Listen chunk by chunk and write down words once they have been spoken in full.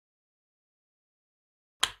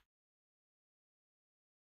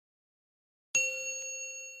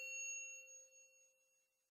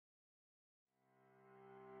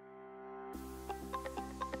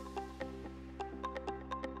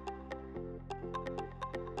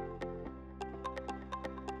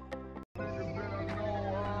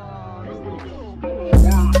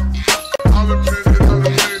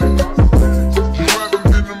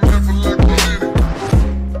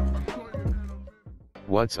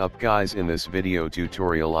What's up guys, in this video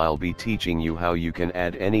tutorial I'll be teaching you how you can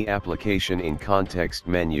add any application in context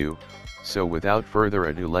menu. So without further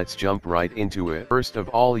ado, let's jump right into it. First of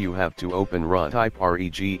all, you have to open run, type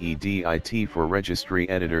regedit for registry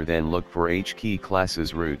editor, then look for key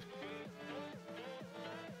classes root.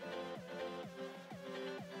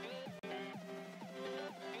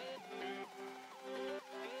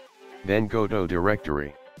 Then go to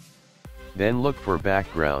directory. Then look for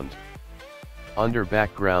background. Under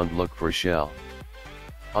background look for shell.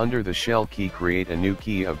 Under the shell key create a new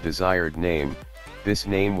key of desired name. This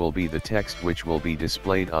name will be the text which will be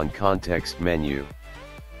displayed on context menu.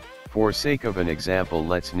 For sake of an example,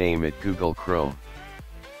 let's name it Google Chrome.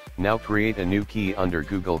 Now create a new key under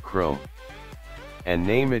Google Chrome and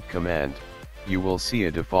name it command. You will see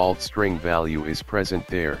a default string value is present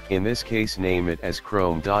there. In this case, name it as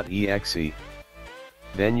chrome.exe.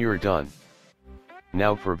 Then you're done.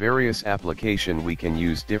 Now for various application we can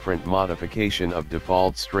use different modification of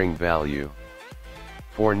default string value.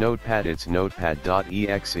 For Notepad it's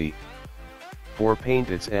notepad.exe. For Paint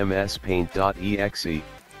it's mspaint.exe.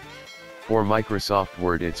 For Microsoft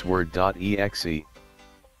Word it's word.exe.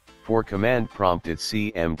 For command prompt it's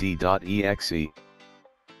cmd.exe.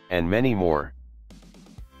 And many more.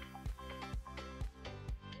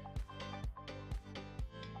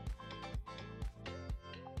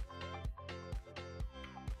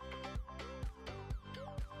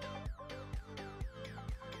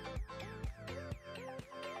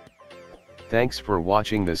 Thanks for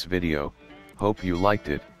watching this video. Hope you liked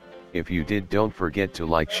it. If you did, don't forget to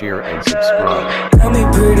like, share and subscribe. Tell me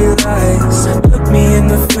pretty lies, look me in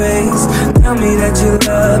the face. Tell me that you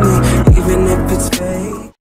love me, even if it's